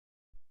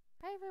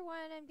Hi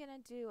everyone, I'm gonna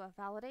do a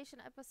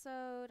validation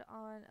episode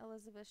on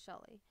Elizabeth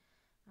Shelley.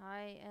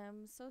 I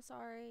am so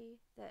sorry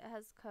that it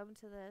has come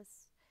to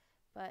this,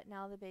 but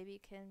now the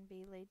baby can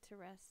be laid to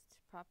rest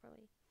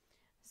properly.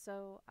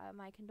 So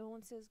my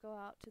condolences go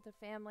out to the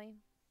family,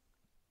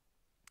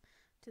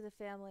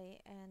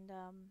 and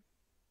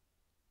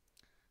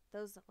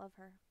those that love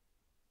her.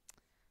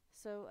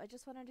 So I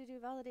just wanted to do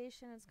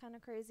validation. It's kind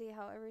of crazy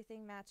how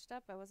everything matched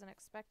up. I wasn't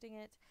expecting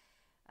it.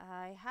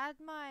 I had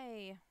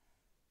my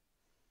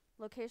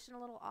location a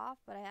little off,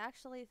 but I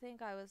actually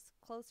think I was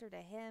closer to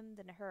him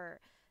than her.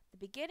 The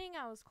beginning,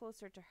 I was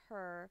closer to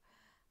her.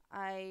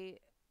 I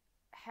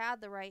had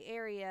the right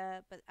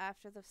area, but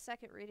after the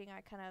second reading,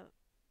 I kind of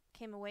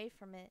came away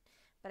from it.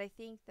 But I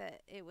think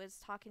that it was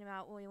talking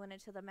about when we went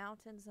into the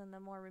mountains and the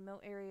more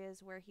remote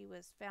areas where he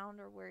was found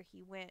or where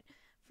he went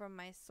from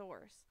my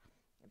source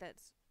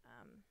that's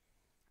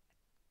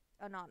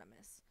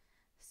anonymous.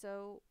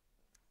 So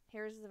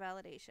here's the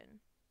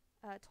validation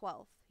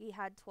 12. He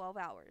had 12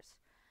 hours.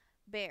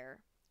 Bear.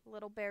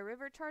 Little Bear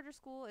River Charter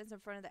School is in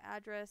front of the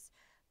address,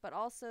 but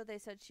also they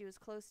said she was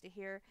close to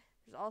here.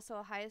 There's also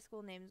a high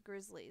school named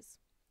Grizzlies.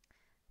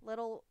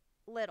 Little,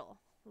 little,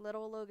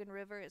 Little Logan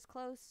River is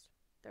close.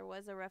 There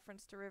was a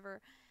reference to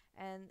river,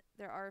 and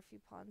there are a few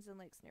ponds and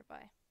lakes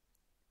nearby.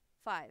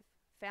 5.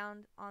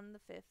 Found on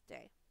the 5th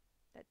day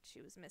that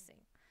she was missing.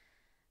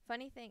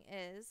 Funny thing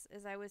is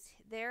I was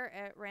there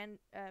at I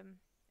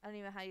don't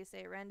even know how you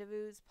say it,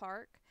 Rendezvous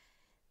Park,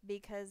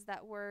 because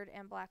that word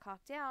and Black Hawk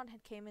Down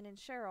had came in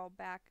Cheryl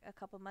back a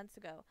couple months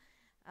ago,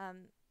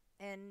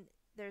 and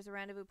there's a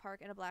Rendezvous Park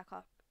and a Black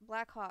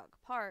Hawk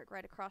Park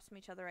right across from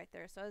each other right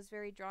there. So I was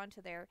very drawn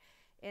to there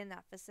in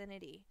that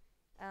vicinity.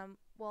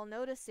 While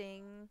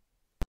noticing,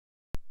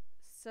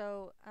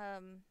 so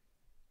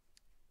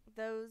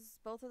those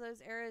both of those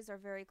areas are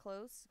very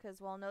close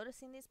because while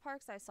noticing these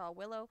parks, I saw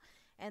Willow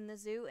and the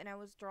zoo, and I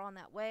was drawn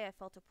that way. I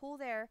felt a pull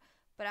there,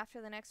 but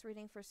after the next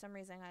reading, for some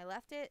reason, I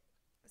left it.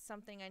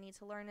 Something I need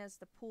to learn is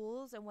the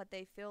pools and what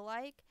they feel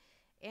like,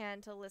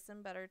 and to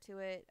listen better to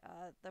it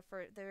the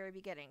very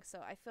beginning. So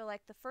I feel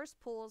like the first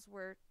pulls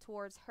were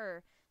towards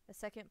her, the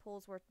second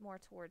pulls were more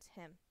towards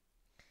him.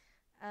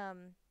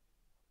 Um,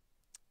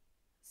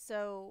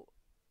 so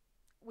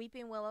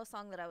Weeping Willow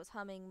song that I was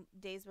humming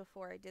days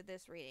before I did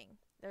this reading.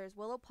 There's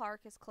Willow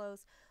Park is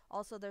close.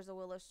 Also, there's a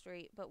Willow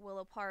Street, but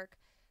Willow Park,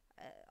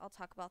 I'll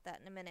talk about that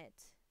in a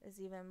minute, is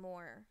even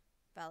more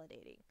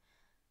validating.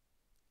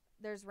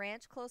 There's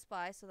ranch close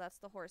by, so that's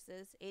the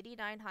horses.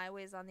 89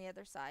 highways on the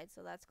other side,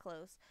 so that's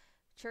close.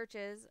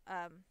 Churches,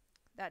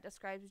 that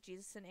describes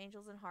Jesus and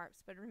angels and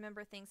harps, but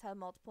remember things have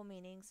multiple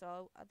meanings,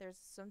 so there's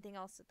something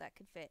else that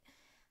could fit.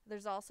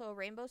 There's also a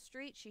rainbow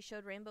street. She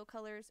showed rainbow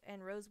colors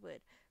and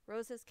rosewood.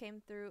 Roses came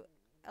through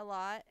a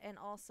lot, and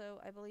also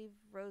I believe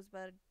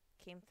rosebud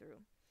came through.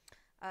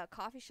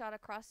 Coffee shop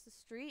across the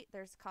street.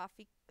 There's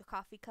a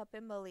coffee cup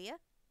in Malia.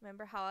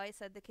 Remember how I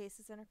said the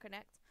cases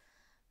interconnect?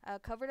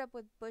 Covered up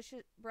with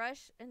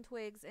brush and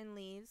twigs and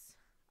leaves.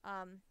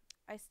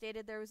 I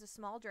stated there was a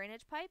small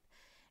drainage pipe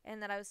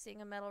and that I was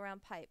seeing a metal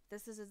round pipe.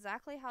 This is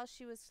exactly how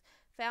she was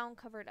found,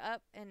 covered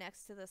up and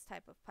next to this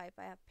type of pipe.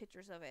 I have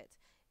pictures of it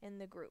in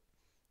the group.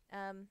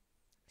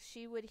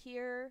 She would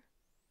hear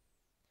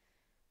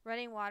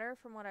running water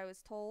from what I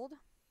was told.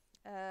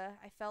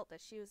 I felt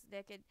that she was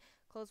naked.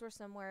 Clothes were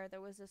somewhere.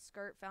 There was a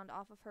skirt found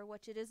off of her,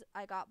 which it is.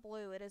 I got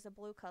blue. It is a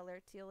blue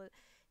color.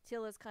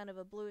 Teal is kind of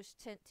a bluish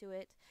tint to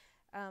it.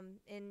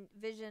 In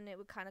vision, it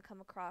would kind of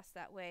come across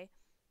that way.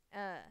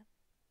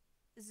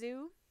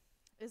 Zoo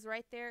is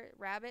right there.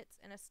 Rabbits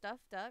and a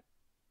stuffed duck.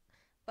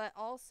 But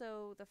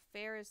also the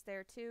fair is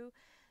there too.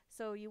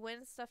 So you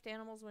win stuffed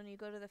animals when you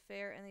go to the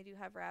fair, and they do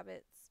have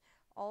rabbits.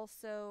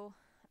 Also,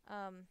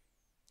 I'm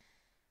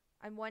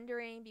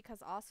wondering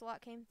because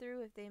Ocelot came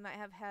through if they might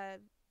have had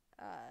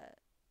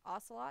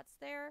ocelots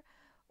there,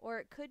 or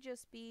it could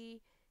just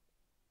be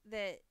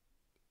that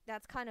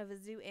that's kind of a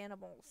zoo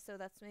animal. So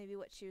that's maybe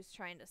what she was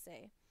trying to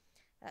say.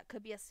 That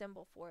could be a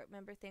symbol for it.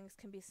 Remember, things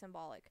can be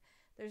symbolic.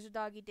 There's a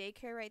doggy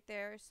daycare right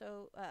there,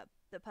 so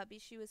the puppy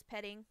she was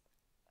petting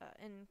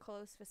in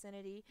close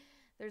vicinity.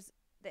 There's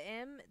the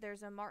M.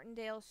 There's a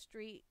Martindale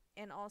Street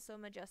and also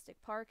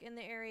Majestic Park in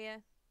the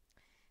area.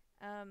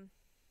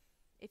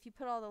 If you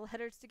put all the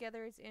letters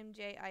together, it's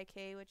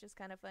MJIK, which is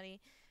kind of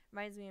funny.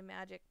 Reminds me of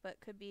magic,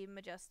 but could be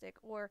Majestic,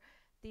 or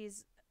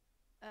these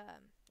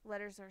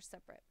letters are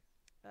separate,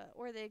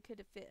 or they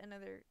could fit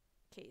another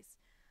case.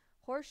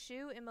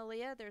 Horseshoe in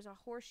Malia, there's a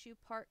horseshoe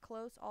park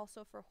close,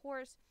 also for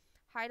horse.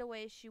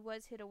 Hideaway, she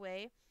was hid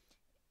away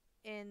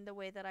in the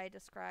way that I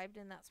described,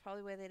 and that's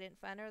probably why they didn't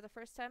find her the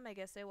first time. I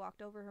guess they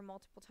walked over her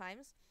multiple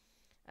times.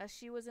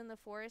 She was in the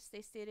forest.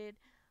 They stated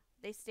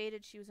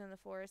she was in the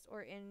forest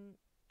or in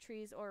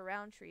trees or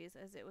around trees,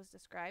 as it was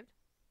described.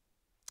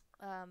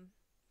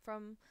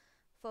 From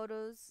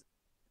photos,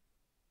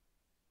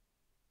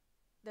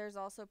 there's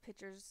also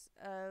pictures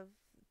of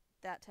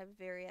that type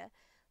of area.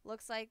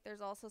 Looks like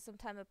there's also some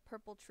type of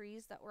purple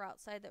trees that were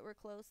outside that were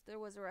close. There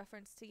was a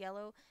reference to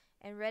yellow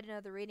and red in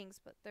other readings,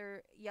 but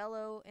they're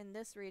yellow in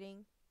this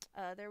reading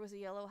There was a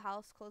yellow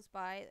house close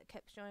by that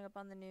kept showing up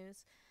on the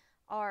news.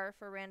 R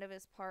for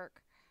Randovis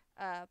Park.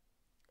 Uh,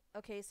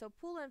 okay, so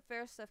pool and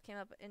fair stuff came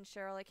up in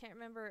Cheryl. I can't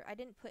remember. I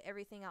didn't put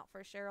everything out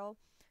for Cheryl.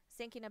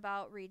 Thinking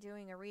about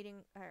redoing a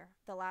reading, or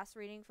the last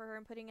reading for her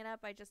and putting it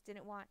up. I just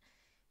didn't want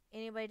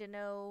anybody to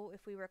know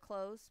if we were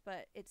close,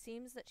 but it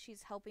seems that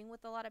she's helping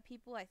with a lot of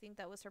people. I think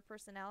that was her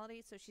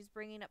personality, so she's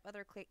bringing up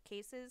other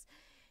cases.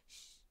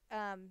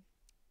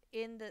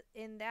 In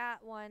that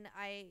one,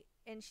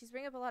 and she's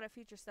bringing up a lot of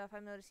future stuff.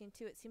 I'm noticing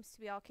too. It seems to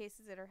be all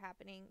cases that are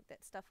happening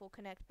that stuff will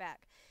connect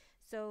back.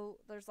 So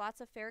there's lots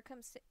of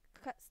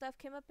stuff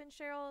came up in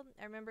Cheryl.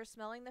 I remember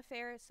smelling the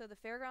fair. So the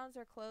fairgrounds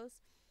are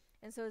close,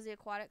 and so is the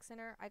aquatic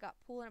center. I got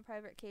pool in a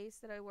private case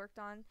that I worked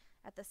on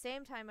at the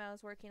same time I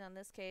was working on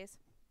this case.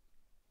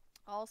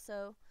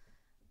 Also,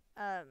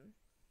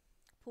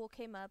 pool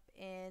came up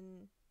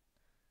in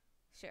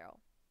Cheryl.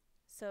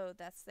 So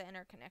that's the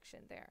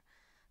interconnection there.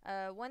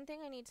 One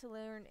thing I need to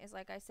learn is,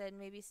 like I said,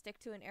 maybe stick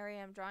to an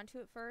area I'm drawn to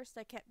at first.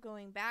 I kept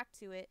going back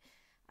to it,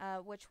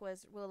 which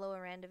was Willow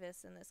and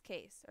Randovis in this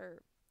case,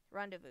 or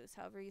Rendezvous,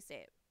 however you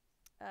say it.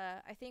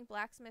 I think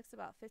Blacksmith's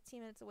about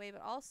 15 minutes away,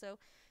 but also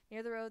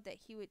near the road that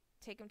he would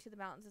take him to the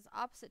mountains is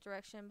opposite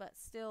direction, but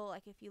still,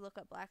 like if you look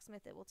up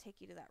Blacksmith, it will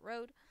take you to that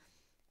road.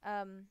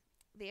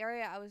 The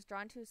area I was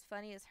drawn to is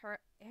funny is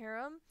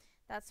Harem.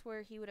 That's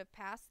where he would have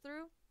passed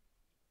through,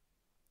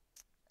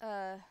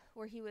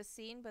 where he was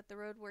seen, but the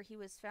road where he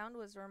was found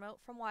was remote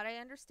from what I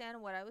understand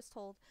and what I was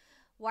told,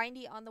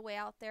 windy on the way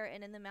out there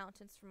and in the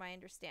mountains from my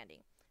understanding.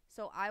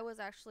 So I was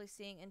actually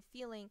seeing and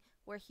feeling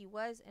where he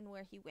was and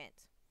where he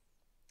went.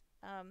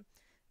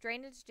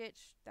 Drainage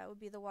ditch, that would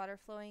be the water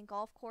flowing.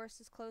 Golf course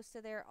is close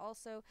to there.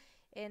 Also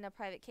in a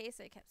private case,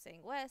 I kept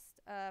saying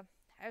west. I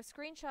have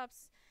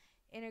screenshots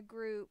in a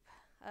group,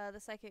 the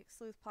Psychic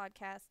Sleuth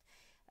podcast.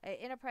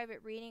 In a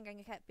private reading,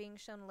 I kept being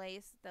shown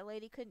lace. The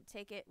lady couldn't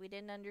take it. We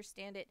didn't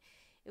understand it.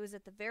 It was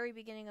at the very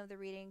beginning of the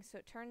reading, so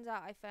it turns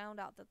out I found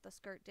out that the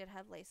skirt did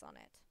have lace on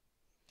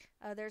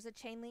it. There's a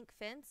chain link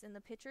fence in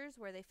the pictures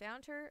where they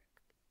found her,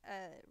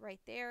 right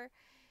there.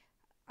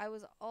 I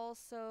was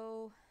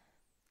also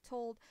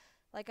told,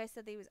 like I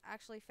said, they was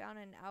actually found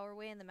an hour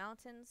away in the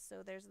mountains.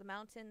 So there's the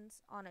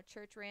mountains on a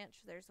church ranch.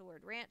 There's the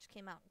word ranch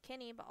came out in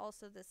Kenny, but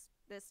also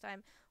this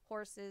time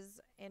horses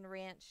and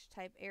ranch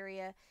type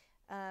area.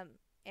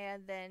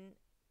 And then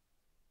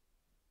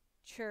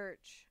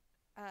church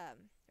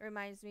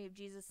reminds me of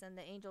Jesus and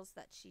the angels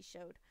that she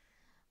showed.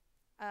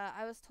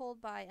 I was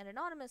told by an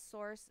anonymous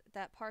source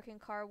that park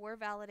and car were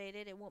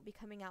validated. It won't be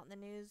coming out in the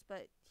news,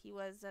 but he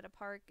was at a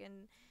park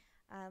and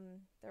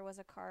there was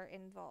a car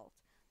involved.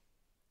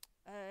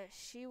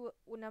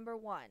 Number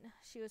one,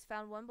 she was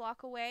found 1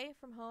 block away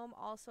from home,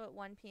 also at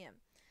 1 p.m.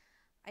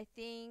 I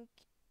think,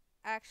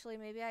 actually,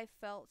 maybe I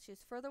felt she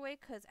was further away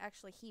because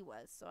actually he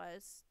was, so I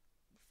was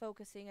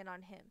focusing it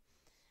on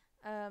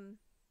him.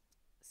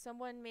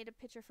 Someone made a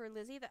picture for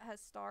Lizzy that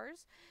has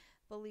stars.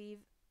 Believe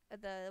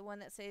the one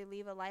that say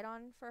leave a light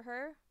on for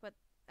her, but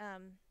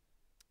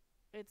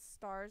it's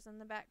stars in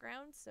the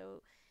background,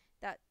 so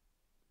that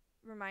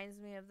reminds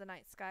me of the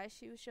night sky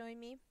she was showing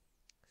me,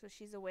 so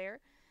she's aware.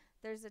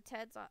 There's a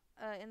Ted's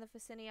in the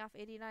vicinity off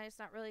 89. It's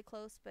not really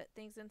close, but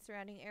things in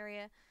surrounding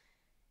area.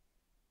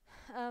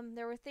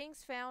 There were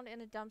things found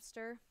in a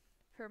dumpster,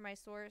 per my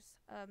source.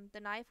 The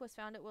knife was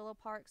found at Willow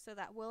Park, so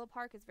that Willow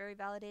Park is very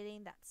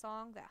validating. That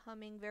song, that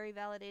humming, very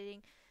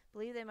validating.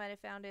 Believe they might have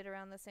found it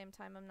around the same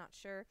time. I'm not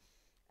sure.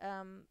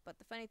 But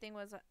the funny thing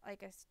was,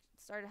 like, I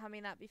started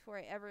humming that before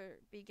I ever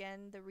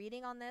began the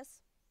reading on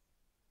this,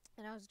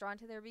 and I was drawn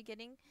to their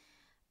beginning.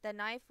 The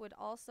knife would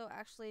also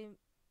actually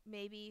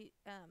maybe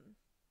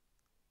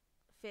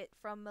fit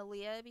from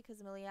Malia,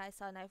 because Malia, I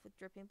saw a knife with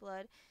dripping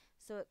blood,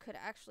 so it could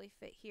actually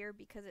fit here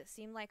because it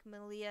seemed like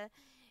Malia.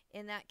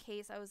 In that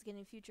case, I was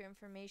getting future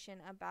information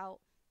about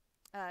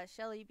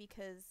Shelley,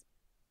 because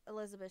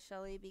Elizabeth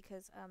Shelley,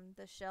 because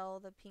the shell,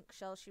 the pink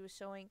shell she was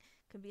showing,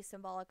 can be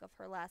symbolic of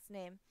her last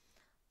name.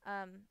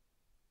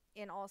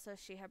 And also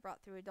she had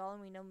brought through a doll,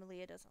 and we know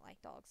Malia doesn't like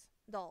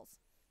dolls.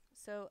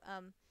 So,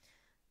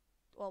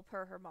 well,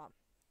 per her mom.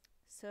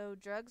 So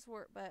drugs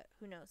were, but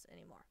who knows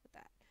anymore with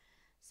that.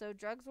 So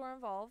drugs were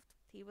involved.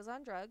 He was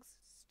on drugs,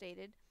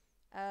 stated.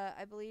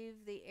 I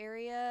believe the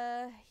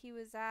area he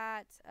was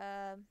at,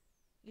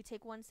 you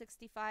take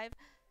 165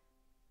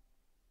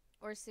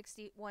 or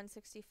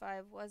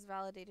 165 was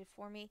validated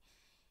for me.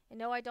 And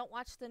no, I don't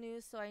watch the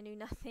news, so I knew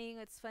nothing.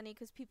 It's funny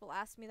because people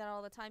ask me that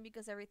all the time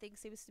because everything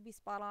seems to be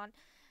spot on.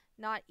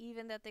 Not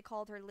even that they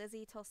called her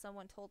Lizzy till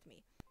someone told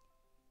me.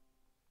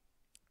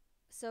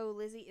 So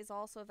Lizzy is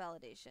also a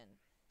validation.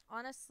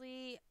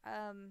 Honestly,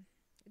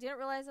 didn't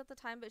realize at the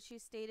time, but she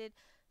stated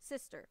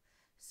sister.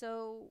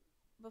 So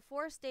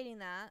before stating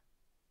that,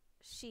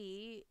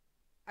 I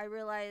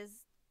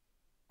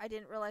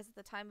didn't realize at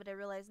the time, but I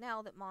realize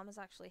now that mom is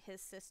actually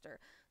his sister.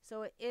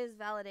 So it is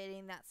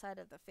validating that side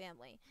of the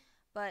family.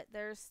 But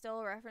there's still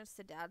a reference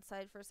to dad's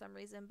side for some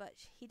reason, but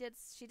she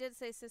did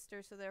say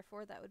sister, so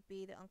therefore that would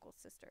be the uncle's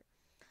sister.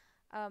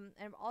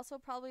 And also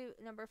probably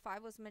number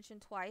 5 was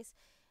mentioned twice.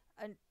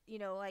 you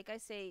know, like I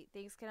say,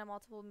 things can have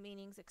multiple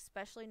meanings,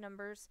 especially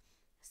numbers.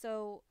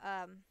 So,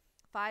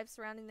 five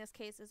surrounding this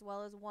case as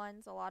well as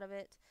ones, a lot of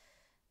it.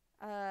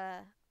 Uh,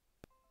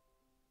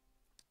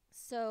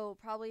 so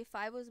probably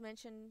five was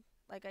mentioned,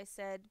 like I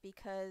said,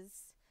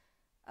 because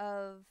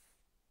of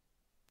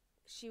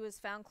she was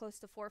found close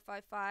to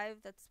 455.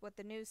 That's what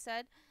the news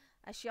said.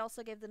 She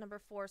also gave the number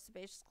four, so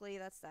basically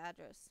that's the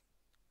address.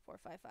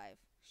 455.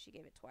 She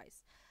gave it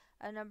twice.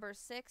 Number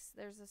six,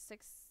 there's a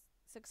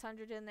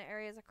 600 in the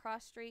areas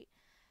across street.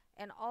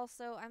 And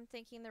also, I'm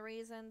thinking the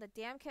reason the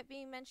dam kept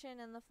being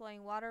mentioned in the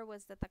flowing water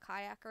was that the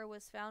kayaker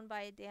was found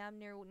by a dam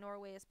near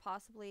Norway, as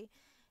possibly,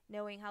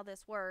 knowing how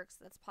this works,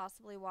 that's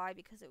possibly why,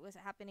 because it was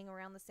happening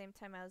around the same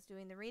time I was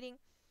doing the reading.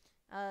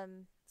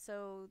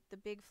 So the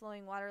big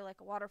flowing water,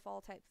 like a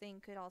waterfall type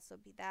thing, could also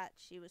be that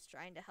she was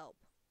trying to help.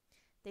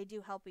 They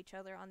do help each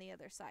other on the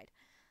other side.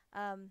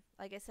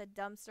 Like I said,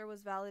 dumpster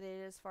was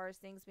validated as far as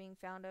things being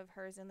found of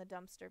hers in the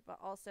dumpster, but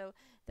also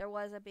there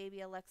was a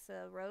baby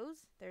Alexa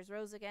Rose. There's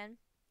Rose again.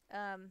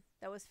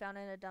 That was found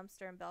in a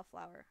dumpster in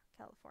Bellflower,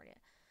 California.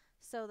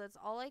 So that's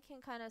all I can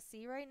kind of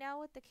see right now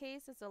with the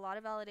case. It's a lot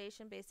of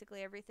validation.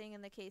 Basically, everything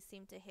in the case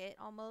seemed to hit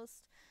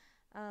almost.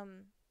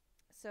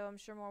 So I'm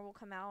sure more will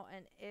come out,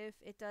 and if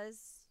it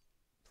does,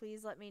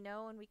 please let me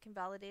know and we can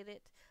validate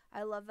it.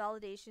 I love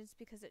validations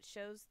because it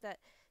shows that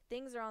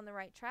things are on the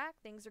right track,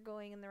 things are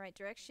going in the right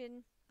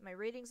direction, my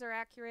readings are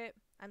accurate,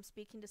 I'm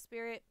speaking to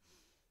spirit.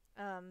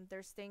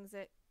 There's things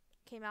that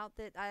came out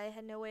that I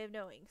had no way of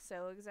knowing.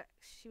 So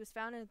she was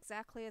found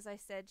exactly as I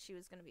said she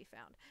was going to be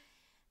found.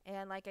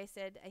 And like I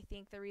said, I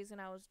think the reason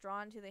I was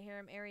drawn to the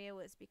harem area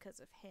was because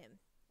of him.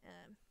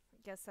 I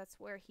guess that's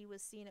where he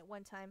was seen at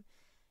one time,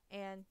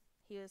 and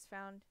he was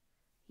found.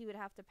 He would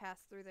have to pass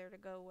through there to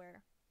go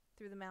where,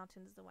 through the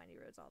mountains, the windy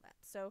roads, all that.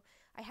 So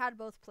I had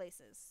both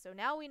places. So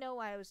now we know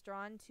why I was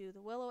drawn to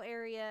the Willow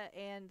area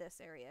and this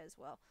area as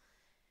well.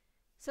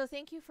 So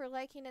thank you for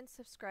liking and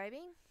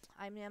subscribing.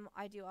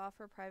 I do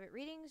offer private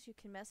readings. You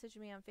can message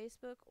me on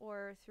Facebook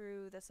or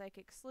through the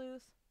Psychic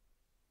Sleuth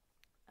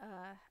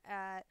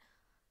at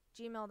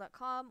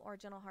gmail.com or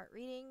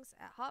gentleheartreadings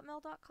at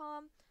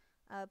hotmail.com.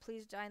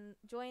 Please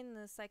join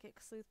the Psychic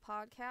Sleuth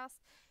podcast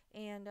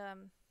and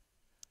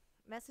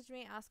message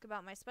me, ask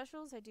about my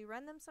specials. I do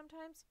run them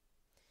sometimes.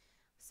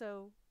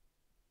 So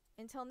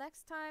until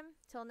next time,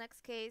 till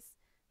next case,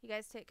 you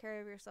guys take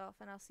care of yourself,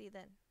 and I'll see you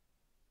then.